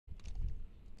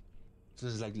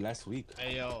This is like last week.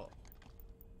 Hey yo.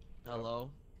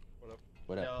 Hello. What up?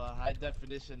 What up? Yo, high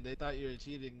definition. They thought you were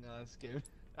cheating last game.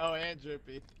 Oh, and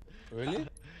Drippy. Really?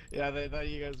 Yeah, they thought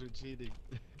you guys were cheating.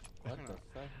 What the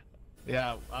fuck?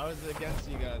 Yeah, I was against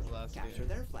you guys last Capture game.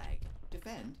 their flag.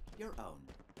 Defend your own.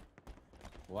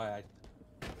 Why?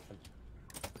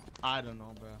 I don't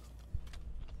know, bro.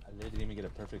 I literally didn't even get a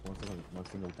perfect one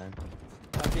single time. Come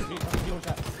one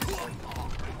shot.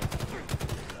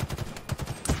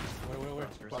 Where?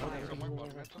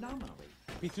 Nominally.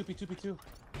 P2. Can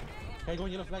I go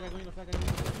in yellow flag? I go in yellow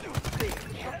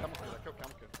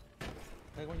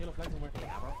flag. Somewhere. They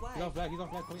have our flag. He's on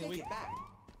flag. Pulling it Take weak. it back.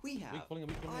 We have Weak, pulling it.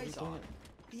 eyes on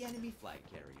the enemy flag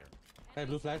carrier. Hey,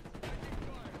 blue flag.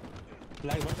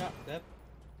 Flag, one shot. Dead.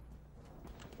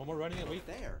 One more running it. Weak.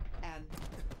 There. And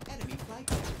enemy flag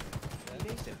carrier.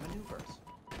 Evasive maneuvers.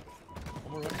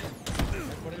 One more running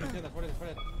it. That's what it is.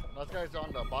 That guy's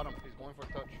on the bottom. He's going for a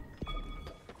touch.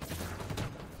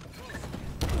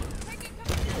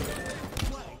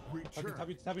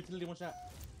 Top utility, one shot.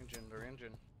 Their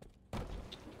engine.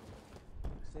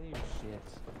 Same shit.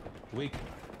 Weak.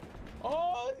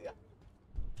 Oh, yeah.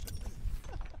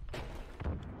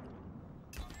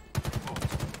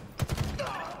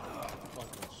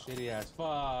 Fucking shitty ass. Fuck.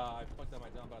 I fucked up my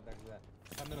jump out back to that.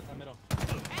 Top middle.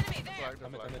 Enemy there.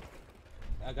 Top mid.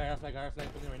 Guy our flag.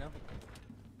 Pulling it right now.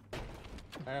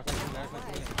 Guy our flag.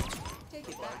 Pulling it. Take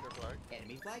it back.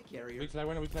 Enemy flag carrier. Weak flag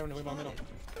running. Way by middle.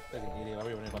 Fucking idiot. Why are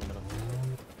we running by the middle?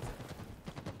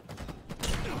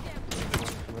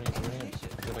 Running.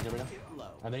 Get back right now.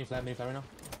 I'm main flag right now.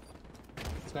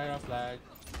 Sky our flag.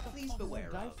 Please beware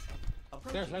of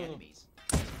approaching enemies.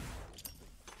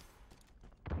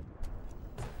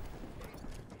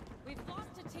 We've lost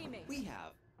a teammate. We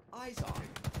have eyes on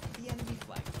the enemy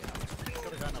flag carrier.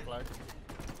 Got a guy on the flag.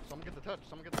 Someone get the touch.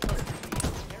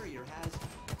 The carrier has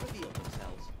revealed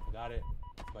themselves. Got it.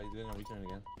 But he's gonna return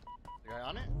again. The guy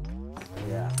on it?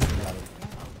 Yeah. Got it.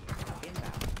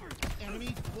 Inbound.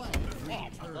 Enemy flag.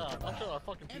 I'm sure I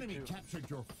fucking Enemy P2. captured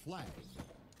your flag.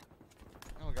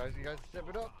 Oh, guys, you guys step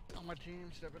it up. On my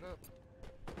team, step it up.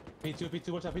 P2,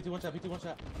 one shot. P2, one shot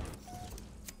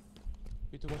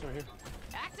right here.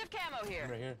 Active camo here.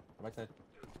 Right here. Right side.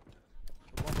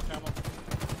 One for camo.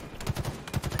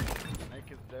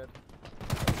 Snake is dead.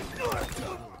 Kill.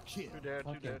 Two dead.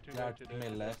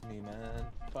 Teammate left me, man.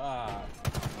 Fuck.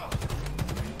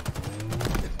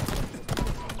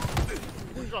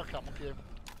 Who's our camo kid?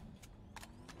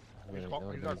 He's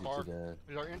our car. Dead.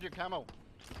 He's our engine camo.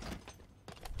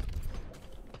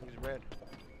 He's red.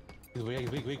 He's weak.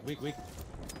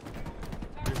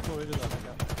 You're so into that right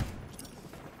now.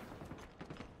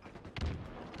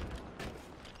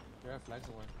 You're at flag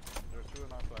somewhere. There's two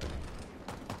in our flag.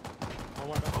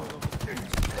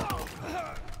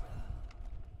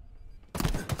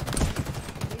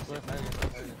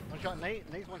 One shot,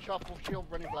 Nate. Nate's one shot, full shield,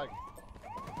 running flag.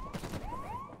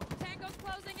 Tango's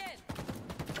closing in.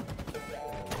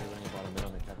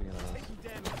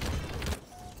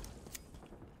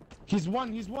 He's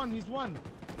one.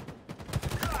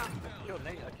 Killed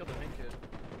Nate. I killed the Nate kid.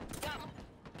 Got him.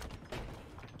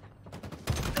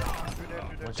 Two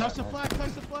dead. Touch the flag. Two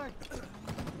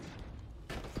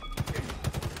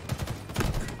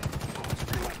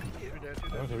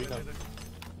dead.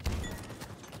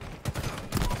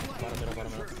 Bottom middle.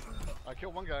 I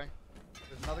killed one guy.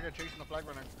 There's another guy chasing the flag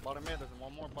runner. Bottom mid. There's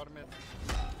one more bottom mid.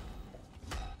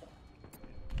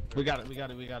 We got it.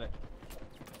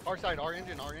 Our side, our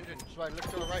engine. Swag, look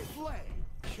to the right. Flag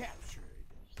captured.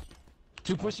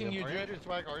 Two pushing you, Our Drew. engine,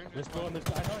 swag, our engine. Let's go. Swag.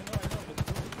 I know.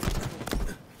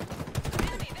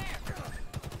 Enemy there.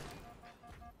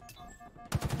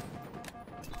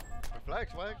 Flag,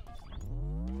 swag.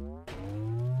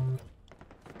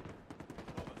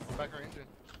 Go back our engine.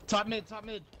 Top mid. Our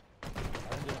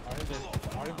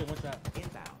engine, one shot.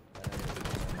 Inbound.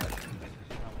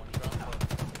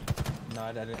 No,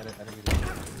 I didn't get it. That's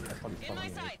probably In my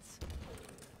fucking me. sights.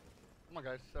 Come on,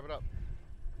 guys, step it up.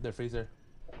 They're freezer.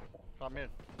 Top mid.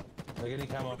 They're getting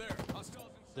camo.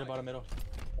 They're bottom middle.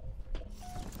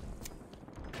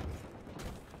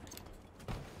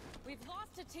 We've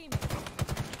lost a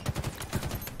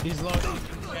teammate. He's loading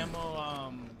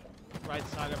camo. Right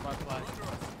side of our flag.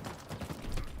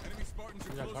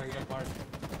 He's got car.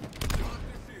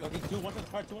 Okay, one to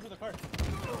the car.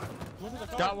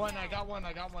 Got one. I got one.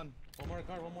 One more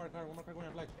car going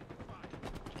on flag.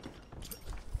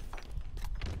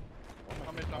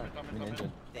 Top mid.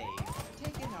 Engine. They've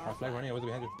taken Our our flag running away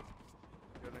behind you.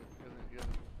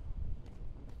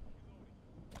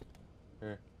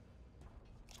 Here.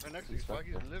 Right next to you, swag.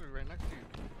 He's literally right next to you.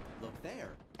 Look there.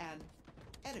 And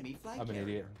enemy flag I'm an carrier.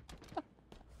 idiot.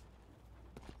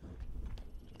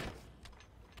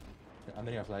 I'm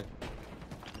in your flag.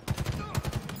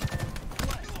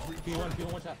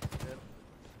 P1, one shot.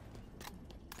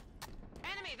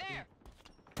 Enemy there.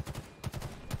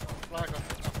 Flag's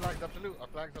absolute. Our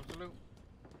flag's absolute.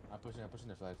 I'm pushing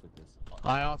the flags with this.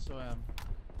 I also am.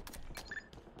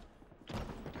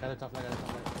 Got the top flag, Got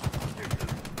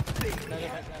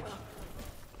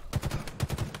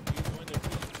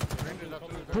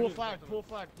Pull flag.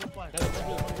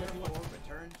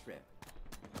 Return trip.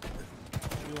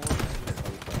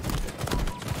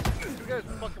 You guys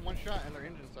fucking one shot and their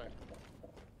engine side.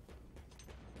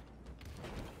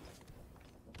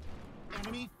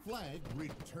 Enemy flag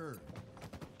returned.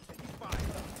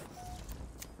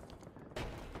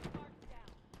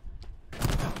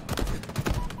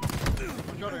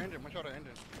 One shot our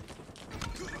engine.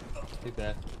 Take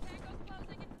that.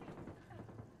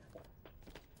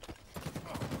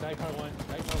 Guy car one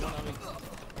on me.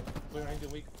 We're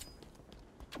engine weak.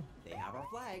 They have our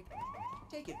flag.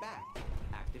 Take it back.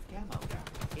 Active camo.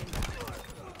 Inbound.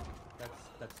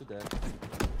 That's too dead.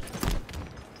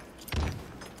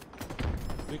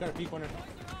 We got a P corner.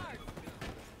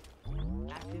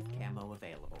 Active camo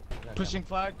available. Pushing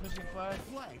flag.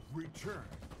 Flag returned.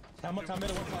 Top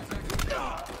middle, one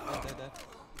shot. Dead.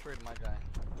 Trade my guy.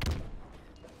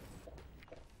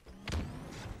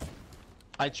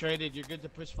 I traded. You're good to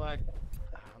push flag.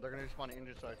 They're gonna respawn the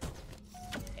engine side.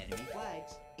 Enemy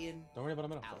flags in Don't worry about the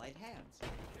middle. allied hands.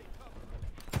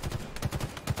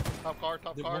 Top car,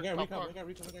 top car. We got recon.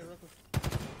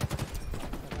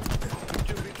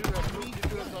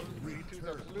 B2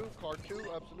 absolute. Car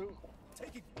 2 absolute.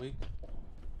 Weak.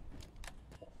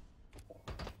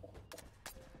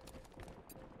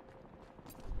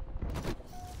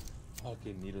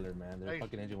 Fucking needler, man. They're Hey.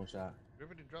 fucking engine one shot.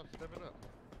 Everybody drop, step it up.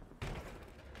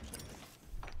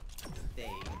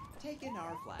 They've taken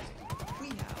our flag. We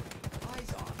have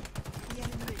eyes on the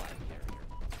enemy flag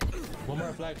carrier. One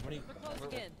more flag, money. We're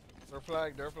closing in. Their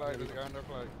flag. There's a guy on their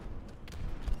flag.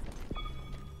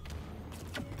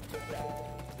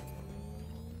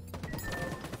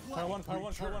 Car one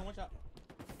shot.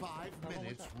 5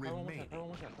 minutes Car remaining.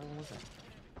 one shot.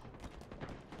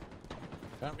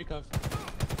 Got recuffs.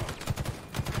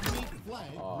 Enemy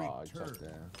flag Oh, I jumped returned.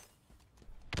 there.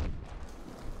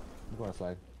 I'm going to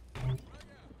flag. And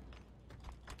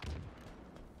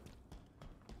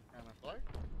a flag?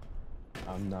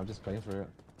 No, I'm just playing for it.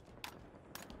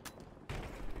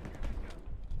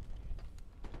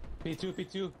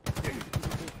 P2.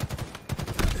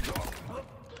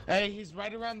 Hey, he's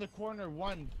right around the corner.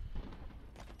 One.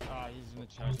 Oh, he's gonna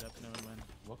charge up. Never mind.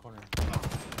 What corner?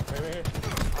 Right here.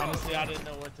 Honestly, I didn't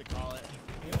know what to call it.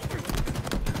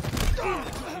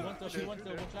 She wants the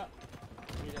one shot.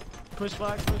 Push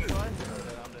flag. I'm dead.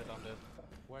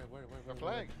 Where? Their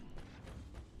flag.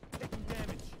 Taking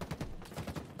damage.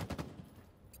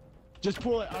 Just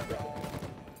pull it. I'll go.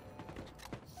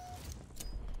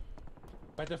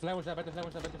 Back to flag one shot.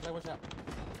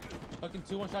 Fucking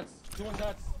two one shots. On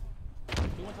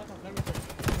flag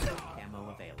return. Camo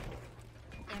available.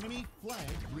 Enemy flag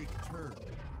returned.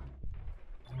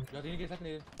 Yo, didn't get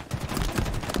seconded.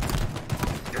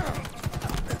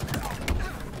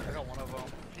 I got one of them.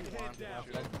 P1.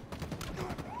 Flag.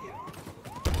 I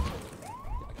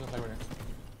killed flag right now.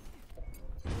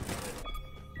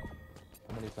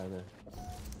 I'm gonna leave flag there.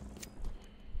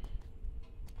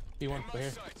 P1, right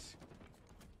here.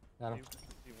 Got him. P1,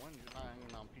 you're not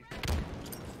hanging on P1.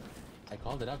 I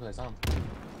called it out because I saw him.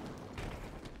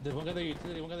 There's one guy there,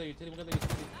 utility. He's dead.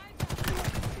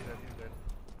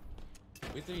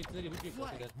 With the utility,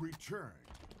 Flag returned.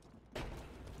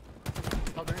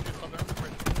 Top their engine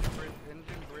bridge.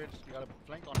 Engine bridge. You gotta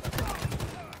flank on that.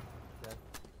 Dead.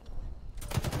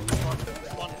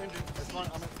 Spawn engine. Spawn,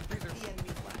 I'm in freezer. The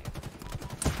enemy flag.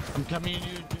 I'm coming in, you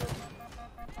dude.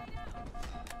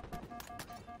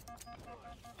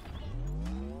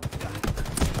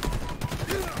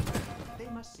 They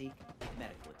must seek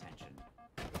medical attention.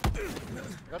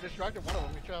 Got distracted, one of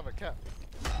them. You should have a cap.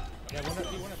 Yeah,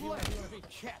 one up. I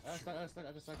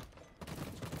just stuck.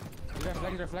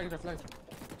 They're flag.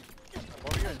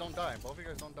 Both of you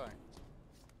guys don't die.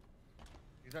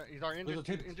 He's our engine.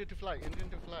 Engine to flag.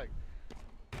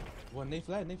 One, they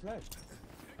flag. On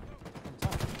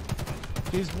top.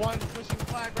 He's one pushing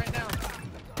flag right now.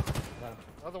 Got him.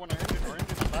 Other one, our engine.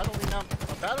 I'm battling now. I'm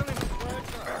battling the flag.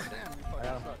 Oh, damn, you I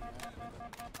got fucking him. suck, man.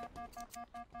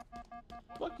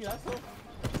 Fuck you, asshole.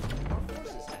 Our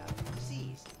forces have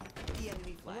seized the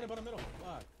enemy I'm flag. about the middle.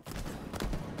 Fuck.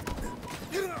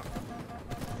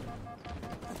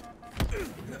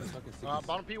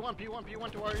 Bottom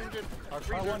P1 to our engine. Our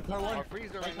freezer. Car one. Our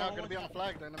freezer right now gonna be on the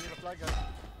flag. They're gonna be on the flag, guys.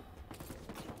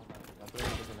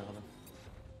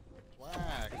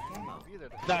 Swag. Camo. Beat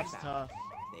it. That's tough.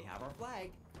 They have our flag.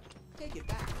 Take it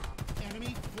back.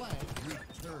 Enemy flag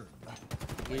returned.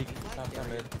 Weak. Top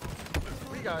mid.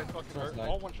 Three guys fucking hurt. Flag.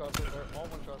 All one shots right there. All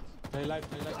one shots. Play life,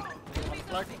 play life. On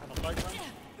the flag run.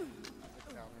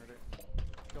 Countered it.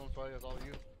 Killing fire is all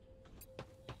you.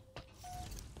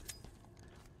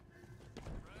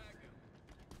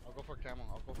 I'll go for camo.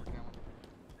 I'll go for camo.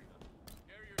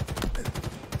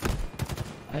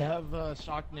 I have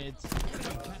shock nades.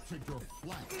 Enemy captured your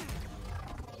flag.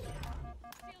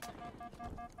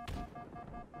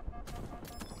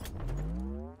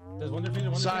 There's one defeater,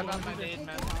 one Sorry defeater, about one my defeater. nade,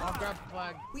 man. I'll grab the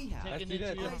flag. We have Take Let's it do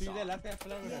that, into let's your... do that. Last guy,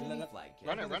 flag, the enemy flag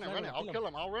Run carrier. it, run it, run it. I'll kill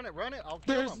him. I'll run it, run it. I'll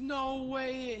kill There's him. no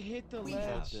way it hit the We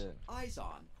have ledge. it. eyes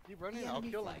on Keep the running. I'll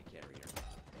enemy kill him. flag carrier.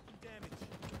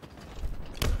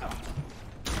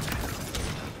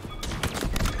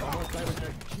 One more flag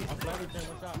return. One flag return,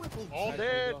 one shot. All Nice, dead.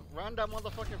 there you Run that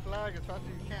motherfucking flag as fast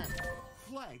as you can.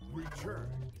 Flag returned.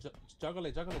 Juggle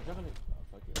it, juggle it, juggle it. Oh,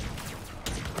 fuck it.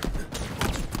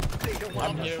 Kill one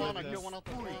I'm off the here spawn. with Kill this. one off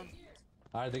the spawn.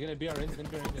 Alright, they're gonna be our engine.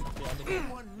 One Their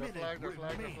minute flag, their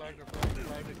flag, their remaining. flag, their flag, their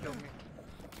flag. They killed me.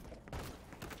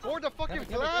 For the fucking Damn it,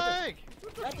 damn it, flag!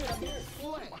 That's it, I'm here.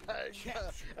 Oh my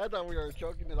god. I thought we were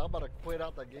choking it. I'm about to quit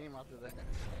out the game after that.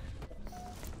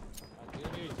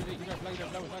 He's our flag, he's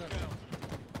our flag.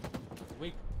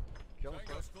 Weak. Kill him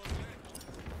first.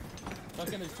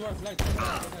 Fucking, there's two our flag.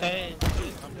 Hey,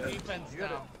 defense You got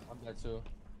now. I'm dead too.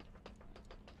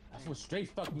 That's what straight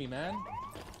fucked me, man.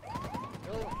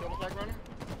 Kill him. Kill the flag runner.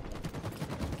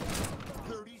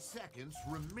 30 seconds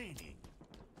remaining.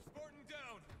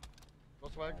 Go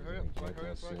swag. Hurry up. Swag. Hurry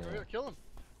up. Swag. Hurry up. Kill him.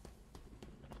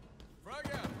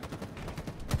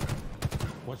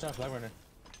 Watch out, flag runner.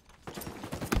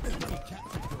 Enemy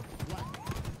captured your flag.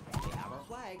 They have our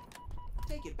flag.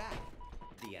 Take it back.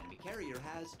 The enemy carrier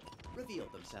has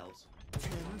revealed themselves.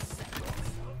 10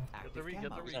 seconds. Get the re. Get the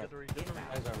camo. re. Get the re. Get the re.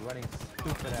 Guys are running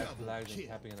stupid ass Double flags and kill.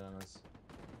 capping it on us.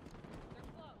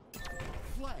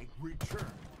 Flag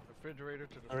returned. Refrigerator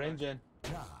to the Our flag. engine.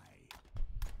 Die.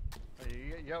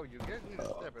 Hey, yo, you get need to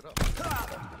step it up.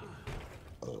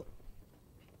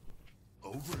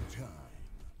 Overtime.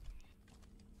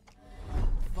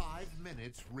 5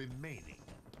 minutes remaining.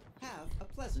 Have a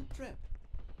pleasant trip.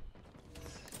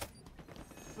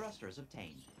 Thrusters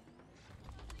obtained.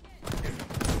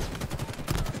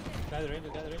 Gather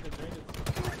engine, gather engine, gather engine.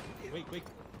 Weak, weak.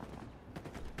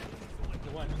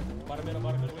 The one. Bottom middle,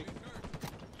 weak.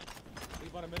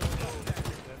 Weak, bottom middle.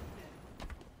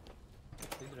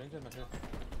 Take the engine, my friend.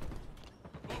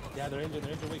 Yeah, they're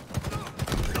engine weak.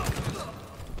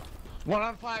 One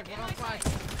on flag, one on flag.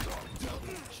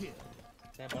 Double kill.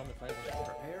 Stand on the flag.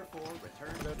 Prepare for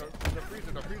return. The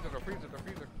freezer, the freezer, the freezer, the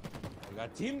freezer. We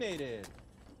got teammated.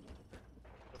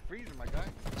 The freezer, my guy.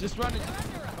 Just run it.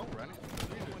 Don't run it. The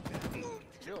freezer.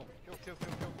 Kill. Kill, kill, kill,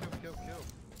 kill, kill, kill, kill.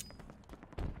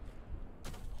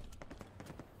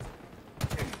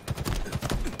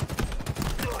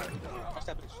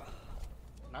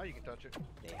 Now you can touch it.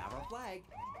 They have our flag.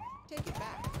 Take it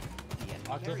back. The enemy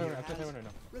I'll kill carrier flag has runner now.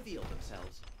 revealed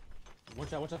themselves.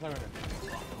 Watch out, flag runner.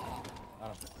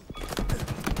 Oh.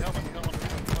 Come on, come on,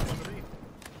 come on, the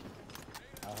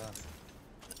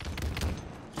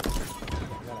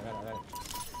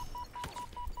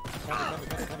Got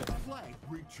it. Flag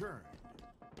returned.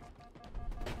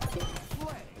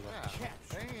 Flag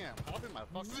captured. Damn, pop in my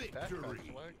fucking backpack, Victory.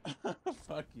 swag.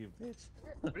 Fuck you, bitch.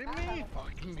 What do you mean?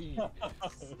 Fuck me.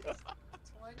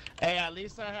 Hey, at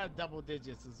least I had double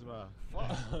digits as well.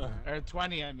 Fuck. Or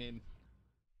 20, I mean.